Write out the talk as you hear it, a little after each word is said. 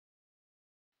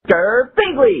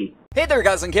Girbeagly! Hey there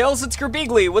guys and gals, it's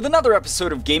Girbeagly with another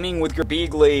episode of Gaming with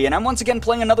Girbeagly, and I'm once again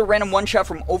playing another random one-shot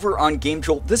from over on Game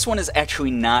Jolt. This one is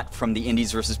actually not from the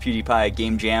Indies vs. PewDiePie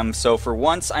Game Jam, so for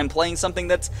once I'm playing something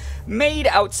that's made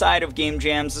outside of Game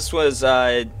Jams. This was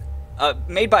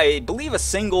made by, I believe, a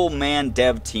single-man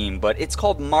dev team, but it's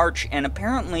called March, and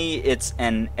apparently it's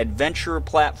an adventure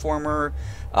platformer,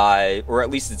 or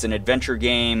at least it's an adventure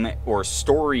game or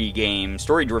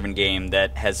story-driven game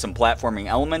that has some platforming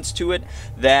elements to it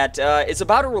that is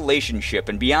about a relationship,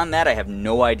 and beyond that I have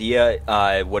no idea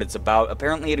what it's about.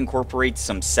 Apparently it incorporates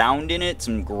some sound in it,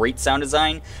 some great sound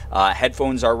design.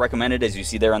 Headphones are recommended, as you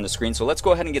see there on the screen, so let's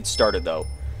go ahead and get started though.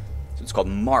 So it's called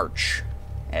March,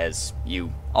 as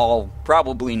you all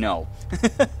probably know.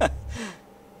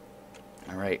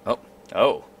 Alright,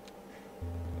 oh.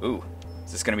 Ooh,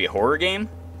 is this gonna be a horror game?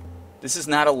 This is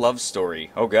not a love story.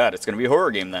 Oh god, it's gonna be a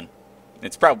horror game then.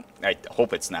 It's probably, I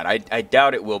hope it's not. I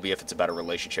doubt it will be if it's about a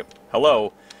relationship.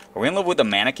 Hello? Are we in love with a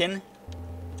mannequin?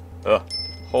 Ugh.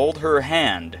 Hold her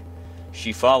hand.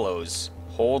 She follows.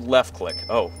 Hold left click.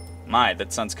 Oh, my,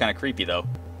 that sounds kind of creepy though.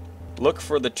 Look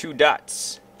for the 2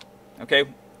 dots. Okay,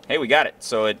 hey, we got it.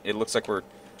 So it looks like we're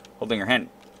holding her hand.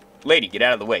 Lady, get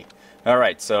out of the way.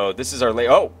 Alright, so this is our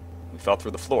oh! We fell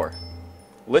through the floor.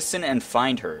 Listen and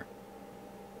find her.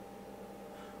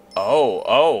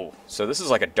 Oh, so this is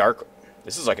like a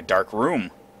dark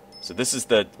room. So this is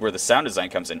where the sound design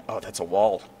comes in. Oh, that's a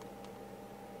wall.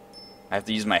 I have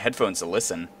to use my headphones to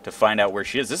listen to find out where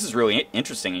she is. This is really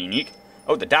interesting and unique.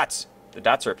 Oh, the dots. The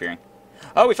dots are appearing.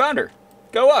 Oh, we found her.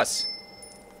 Go us.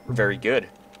 We're very good.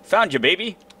 Found you,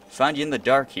 baby. Found you in the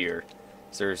dark here.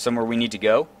 Is there somewhere we need to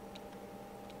go?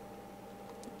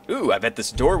 Ooh, I bet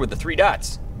this door with the 3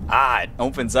 dots. Ah, it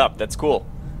opens up. That's cool.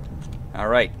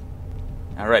 Alright.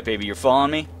 Alright, baby, you're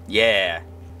following me? Yeah.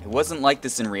 It wasn't like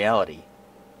this in reality.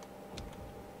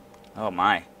 Oh,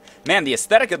 my. Man, the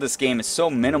aesthetic of this game is so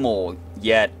minimal,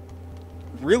 yet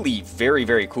really very,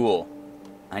 very cool.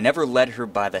 I never led her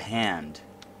by the hand.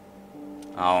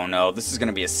 Oh, no. This is going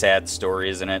to be a sad story,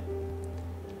 isn't it?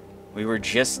 We were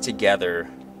just together.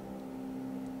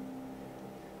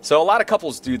 So a lot of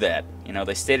couples do that. You know,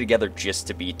 they stay together just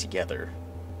to be together.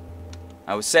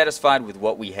 I was satisfied with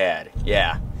what we had.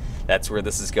 Yeah. That's where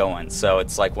this is going. So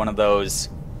it's like one of those,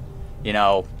 you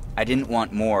know, I didn't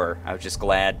want more. I was just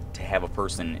glad to have a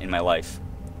person in my life.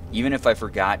 Even if I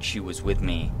forgot she was with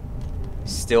me.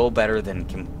 Still better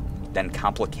than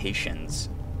complications.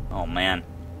 Oh man.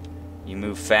 You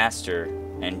move faster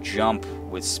and jump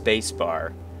with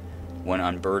spacebar when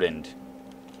unburdened.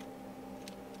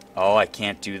 Oh, I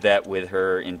can't do that with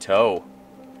her in tow.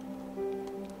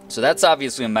 So that's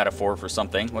obviously a metaphor for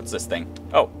something. What's this thing?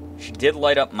 Oh. She did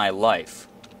light up my life.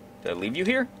 Did I leave you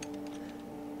here?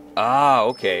 Ah,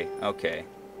 okay, okay.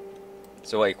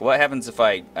 So, like, what happens if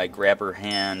I grab her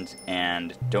hand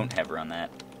and don't have her on that?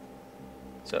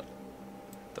 So,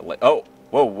 the light. Oh,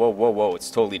 whoa! It's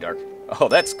totally dark. Oh,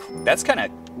 that's kind of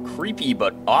creepy,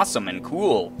 but awesome and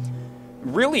cool.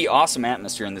 Really awesome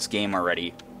atmosphere in this game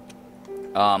already.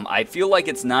 I feel like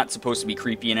it's not supposed to be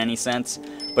creepy in any sense,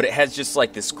 but it has just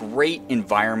like this great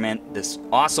environment, this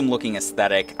awesome looking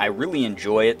aesthetic. I really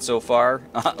enjoy it so far,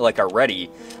 like already.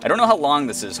 I don't know how long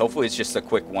this is. Hopefully it's just a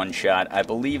quick one shot. I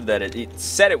believe that it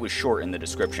said it was short in the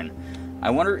description. I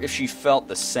wonder if she felt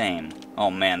the same.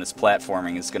 Oh man, this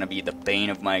platforming is going to be the bane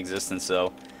of my existence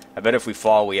though. I bet if we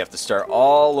fall we have to start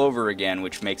all over again,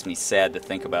 which makes me sad to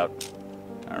think about.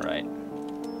 Alright.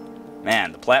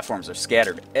 Man, the platforms are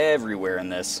scattered everywhere in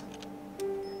this.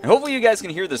 And hopefully you guys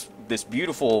can hear this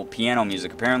beautiful piano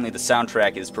music. Apparently the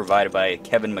soundtrack is provided by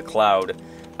Kevin MacLeod,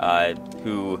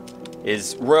 who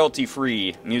is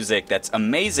royalty-free music that's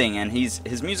amazing, and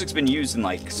his music's been used in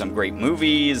like some great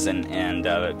movies and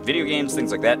video games,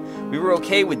 things like that. We were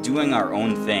okay with doing our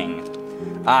own thing.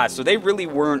 So they really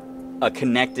weren't a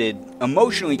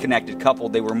emotionally connected couple.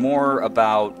 They were more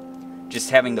about just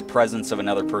having the presence of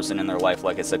another person in their life,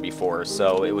 like I said before.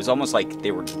 So it was almost like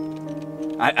they were,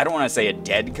 I don't want to say a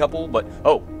dead couple, but,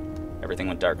 oh, everything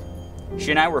went dark.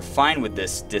 She and I were fine with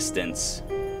this distance.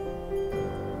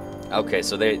 Okay,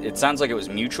 so it sounds like it was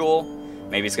mutual.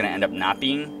 Maybe it's going to end up not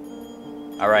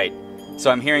being. Alright,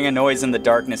 so I'm hearing a noise in the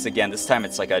darkness again. This time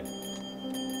it's like a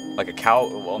cow,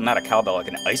 well, not a cowbell, like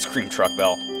an ice cream truck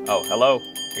bell. Oh, hello?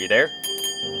 Are you there?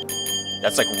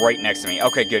 That's like right next to me.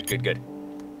 Okay, good.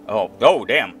 Oh,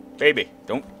 damn. Baby,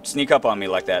 don't sneak up on me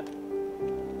like that.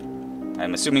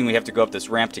 I'm assuming we have to go up this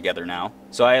ramp together now.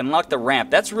 So I unlocked the ramp.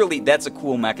 That's a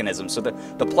cool mechanism. So the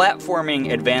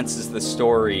platforming advances the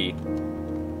story.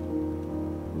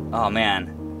 Oh,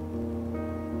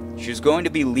 man. She was going to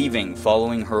be leaving,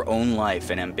 following her own life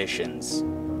and ambitions.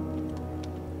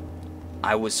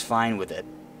 I was fine with it.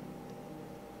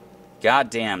 God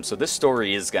damn, so this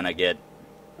story is gonna get...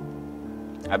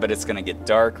 I bet it's gonna get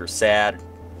dark or sad.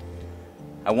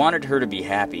 I wanted her to be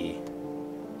happy.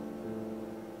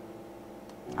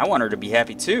 I want her to be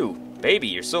happy too. Baby,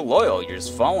 you're so loyal. You're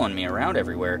just following me around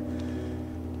everywhere.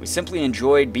 We simply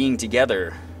enjoyed being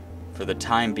together for the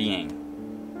time being.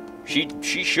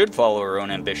 She should follow her own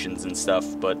ambitions and stuff,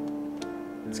 but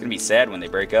it's gonna be sad when they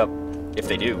break up, if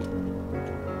they do.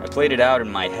 I played it out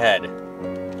in my head.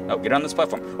 Oh, get on this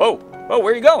platform. Whoa! Whoa,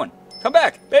 where are you going? Come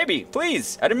back! Baby,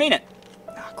 please! I didn't mean it!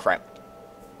 Oh, crap.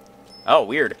 Oh,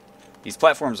 weird. These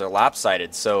platforms are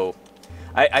lopsided, so...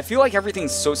 I feel like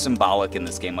everything's so symbolic in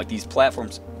this game. Like, these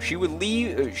platforms... She would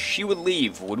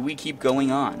leave. Would we keep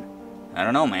going on? I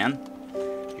don't know, man.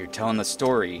 You're telling the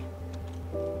story.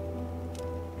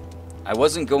 I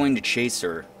wasn't going to chase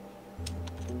her.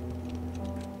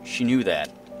 She knew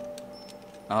that.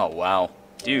 Oh, wow.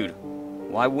 Dude,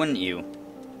 why wouldn't you?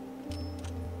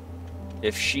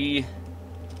 If she...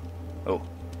 Oh.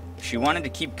 If she wanted to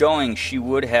keep going, she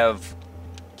would have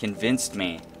convinced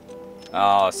me.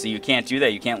 Oh, so you can't do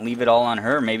that. You can't leave it all on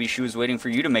her. Maybe she was waiting for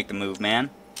you to make the move, man.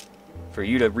 For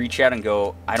you to reach out and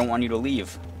go, I don't want you to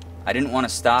leave. I didn't want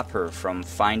to stop her from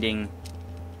finding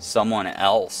someone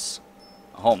else.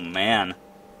 Oh, man.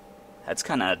 That's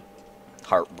kind of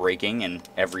heartbreaking in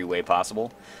every way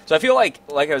possible. So I feel like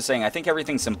I was saying, I think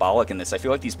everything's symbolic in this. I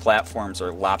feel like these platforms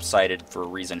are lopsided for a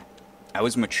reason. I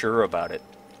was mature about it.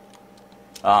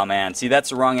 Oh, man. See, that's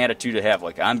the wrong attitude to have.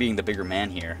 Like, I'm being the bigger man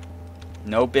here.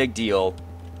 No big deal.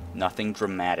 Nothing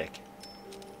dramatic.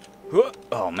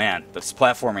 Oh, man. This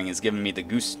platforming is giving me the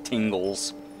goose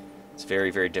tingles. It's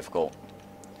very, very difficult.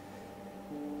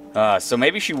 So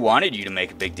maybe she wanted you to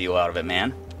make a big deal out of it,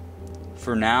 man.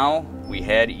 For now, we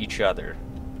had each other.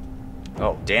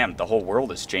 Oh, damn. The whole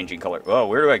world is changing color. Oh,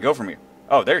 where do I go from here?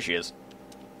 Oh, there she is.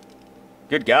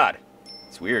 Good God.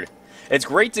 It's weird. It's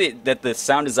great that the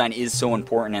sound design is so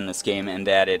important in this game, and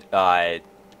that it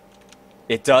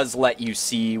does let you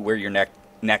see where your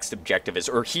next objective is,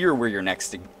 or hear where your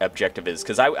next objective is.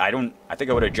 Because I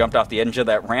think I would have jumped off the edge of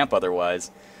that ramp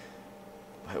otherwise.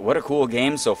 But what a cool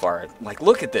game so far! Like,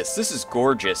 look at this. This is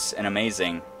gorgeous and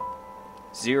amazing.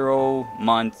 0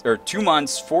 months or 2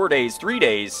 months, 4 days, 3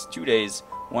 days, 2 days,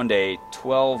 1 day,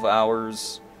 12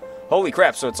 hours. Holy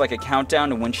crap! So it's like a countdown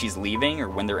to when she's leaving or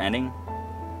when they're ending.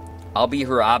 I'll be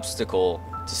her obstacle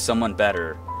to someone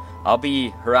better. I'll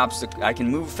be her obstacle. I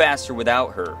can move faster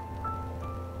without her.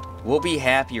 We'll be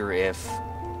happier if...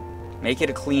 Make it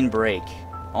a clean break.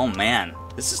 Oh man,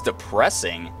 this is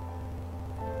depressing.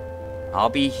 I'll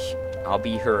be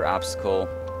her obstacle.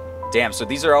 Damn, so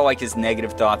these are all like his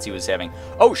negative thoughts he was having.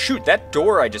 Oh shoot, that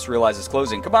door I just realized is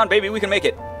closing. Come on, baby, we can make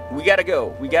it. We gotta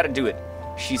go. We gotta do it.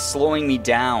 She's slowing me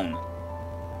down.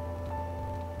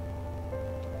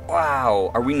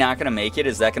 Wow, are we not gonna make it?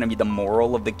 Is that gonna be the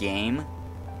moral of the game?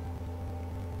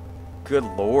 Good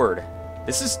lord.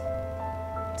 This is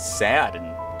sad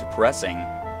and depressing.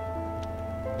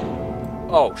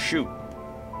 Oh, shoot.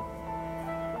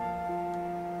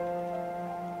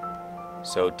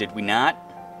 So, did we not?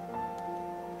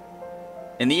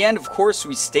 In the end, of course,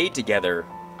 we stayed together.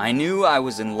 I knew I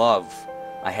was in love.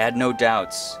 I had no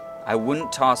doubts. I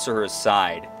wouldn't toss her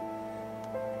aside.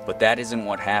 But that isn't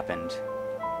what happened.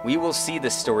 We will see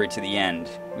this story to the end.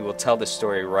 We will tell the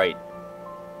story right.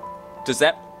 Does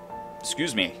that...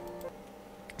 Excuse me.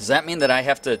 Does that mean that I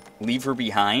have to leave her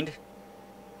behind?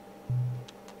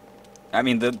 I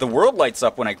mean, the world lights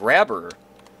up when I grab her.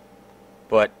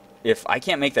 But if I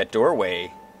can't make that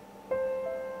doorway...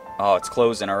 Oh, it's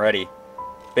closing already.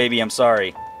 Baby, I'm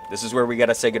sorry. This is where we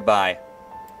gotta say goodbye.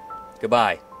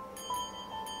 Goodbye.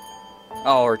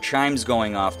 Oh, her chime's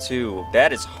going off too.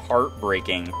 That is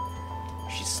heartbreaking.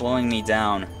 She's slowing me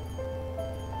down.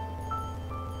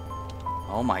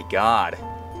 Oh my god.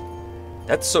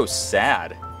 That's so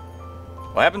sad.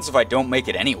 What happens if I don't make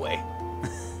it anyway?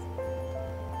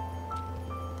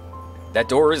 That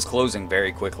door is closing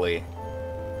very quickly.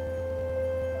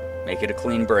 Make it a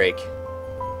clean break.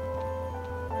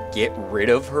 Get rid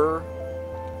of her?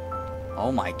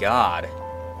 Oh my god.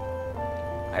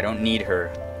 I don't need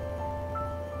her.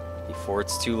 Before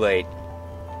it's too late.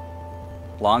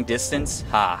 Long distance?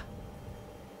 Ha.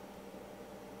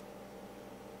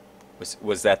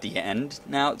 Was that the end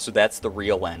now? So that's the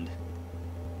real end.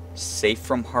 Safe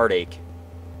from heartache.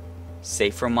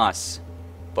 Safe from us.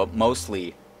 But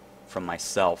mostly from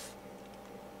myself.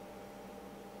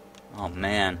 Oh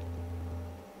man.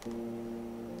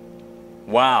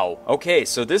 Wow. Okay,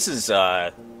 so this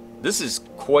is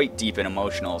quite deep and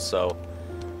emotional, so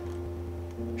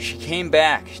she came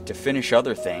back to finish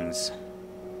other things.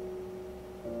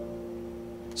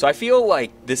 So I feel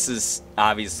like this is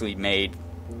obviously made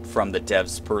from the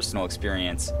dev's personal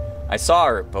experience. I saw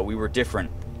her, but we were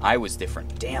different. I was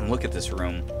different. Damn, look at this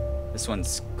room. This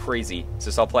one's crazy. Is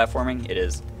this all platforming? It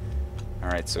is.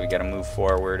 Alright, so we gotta move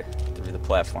forward through the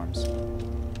platforms.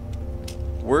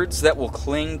 Words that will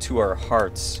cling to our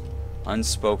hearts,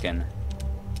 unspoken.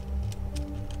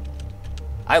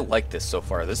 I like this so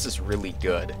far. This is really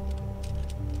good.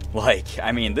 Like,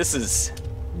 I mean, this is...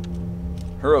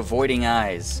 her avoiding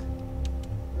eyes.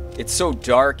 It's so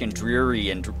dark and dreary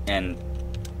and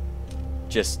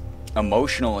just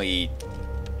emotionally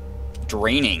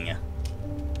draining.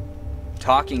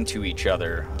 Talking to each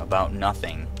other about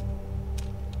nothing.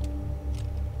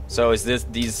 So is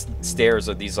these stairs,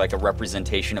 are these like a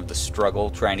representation of the struggle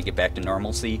trying to get back to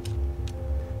normalcy?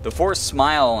 The forced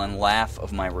smile and laugh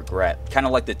of my regret. Kind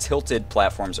of like the tilted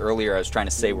platforms earlier I was trying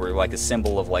to say were like a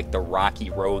symbol of like the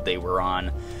rocky road they were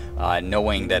on,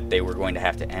 knowing that they were going to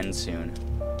have to end soon.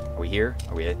 Are we here?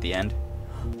 Are we at the end?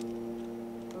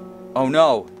 Oh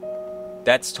no!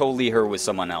 That's totally her with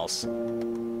someone else.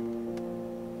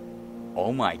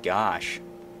 Oh my gosh.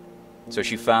 So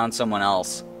she found someone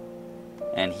else.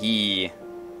 And he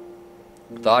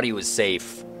thought he was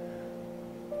safe.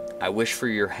 I wish for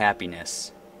your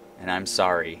happiness. And I'm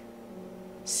sorry.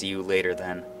 See you later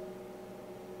then.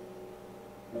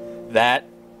 That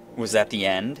was at the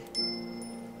end.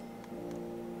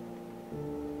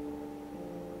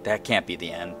 That can't be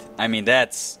the end. I mean,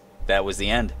 that was the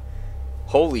end.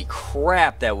 Holy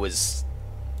crap, that was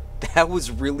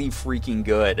really freaking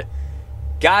good.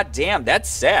 God damn, that's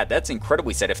sad. That's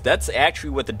incredibly sad. If that's actually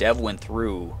what the dev went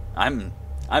through, I'm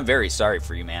very sorry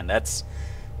for you, man. That's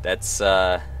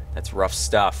rough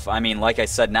stuff. I mean, like I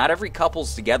said, not every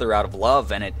couple's together out of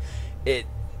love, and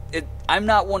I'm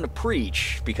not one to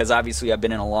preach because obviously I've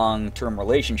been in a long-term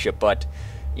relationship, but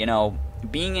you know,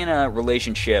 being in a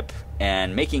relationship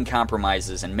and making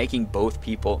compromises and making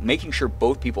sure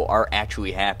both people are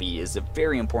actually happy is a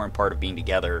very important part of being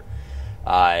together.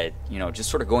 You know, just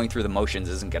sort of going through the motions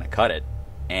isn't going to cut it.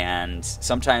 And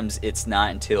sometimes it's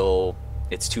not until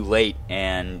it's too late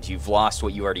and you've lost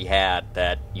what you already had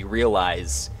that you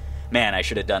realize, man, I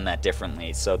should have done that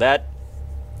differently. So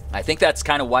I think that's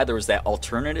kind of why there was that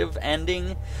alternative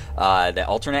ending, that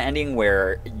alternate ending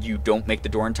where you don't make the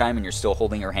door in time and you're still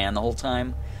holding her hand the whole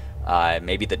time.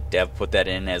 Maybe the dev put that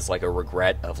in as like a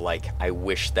regret of like, I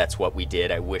wish that's what we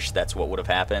did. I wish that's what would have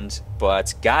happened.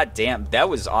 But goddamn, that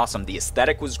was awesome. The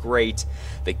aesthetic was great.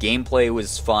 The gameplay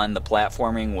was fun. The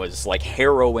platforming was like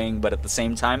harrowing, but at the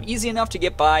same time easy enough to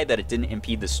get by that it didn't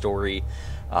impede the story.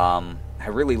 I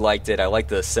really liked it. I liked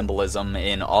the symbolism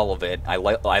in all of it. I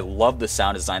love the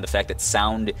sound design. The fact that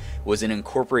sound was an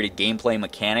incorporated gameplay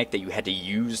mechanic that you had to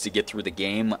use to get through the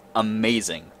game.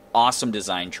 Amazing. Awesome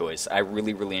design choice. I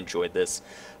really, really enjoyed this.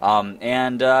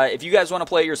 If you guys want to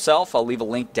play it yourself, I'll leave a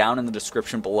link down in the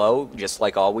description below, just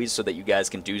like always, so that you guys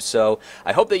can do so.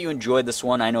 I hope that you enjoyed this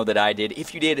one. I know that I did.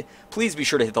 If you did, please be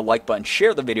sure to hit the like button,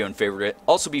 share the video, and favorite it.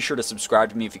 Also, be sure to subscribe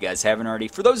to me if you guys haven't already.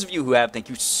 For those of you who have, thank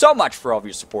you so much for all of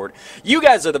your support. You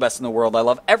guys are the best in the world. I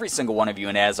love every single one of you,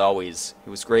 and as always, it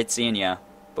was great seeing you.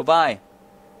 Bye-bye.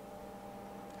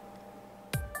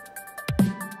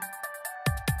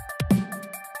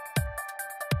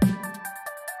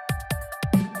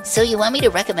 So you want me to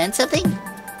recommend something?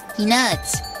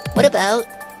 Nuts. What about?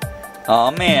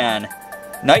 Aw, man.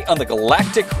 Night on the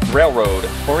Galactic Railroad.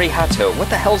 Orihato. What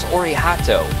the hell's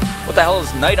Orihato? What the hell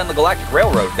is Night on the Galactic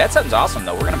Railroad? That sounds awesome,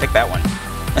 though. We're gonna pick that one.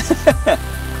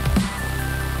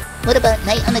 What about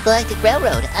Night on the Galactic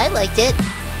Railroad? I liked it.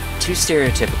 Too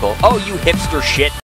stereotypical. Oh, you hipster shit.